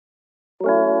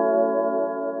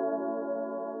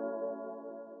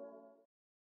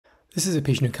This is a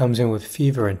patient who comes in with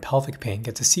fever and pelvic pain,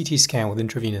 gets a CT scan with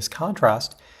intravenous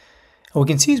contrast. And what we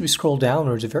can see as we scroll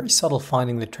downwards, a very subtle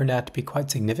finding that turned out to be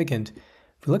quite significant.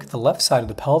 If we look at the left side of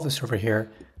the pelvis over here,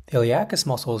 the iliacus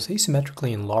muscle is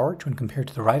asymmetrically enlarged when compared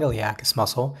to the right iliacus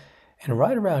muscle. And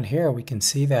right around here, we can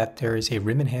see that there is a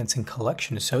rim-enhancing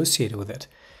collection associated with it.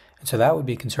 And so that would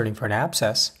be concerning for an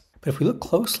abscess. But if we look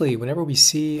closely, whenever we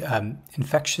see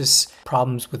infectious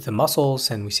problems with the muscles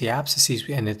and we see abscesses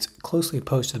and it's closely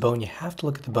opposed to the bone, you have to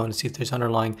look at the bone to see if there's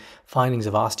underlying findings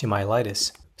of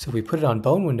osteomyelitis. So if we put it on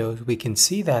bone windows, we can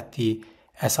see that the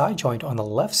SI joint on the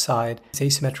left side is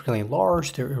asymmetrically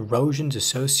enlarged. There are erosions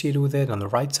associated with it. On the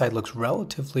right side looks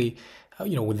relatively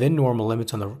within normal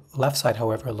limits. On the left side,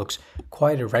 however, it looks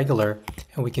quite irregular.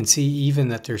 And we can see even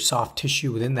that there's soft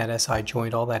tissue within that SI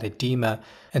joint, all that edema.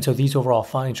 And so these overall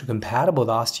findings are compatible with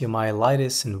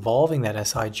osteomyelitis involving that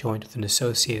SI joint with an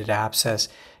associated abscess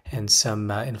and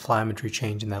some inflammatory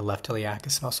change in that left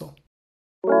iliacus muscle.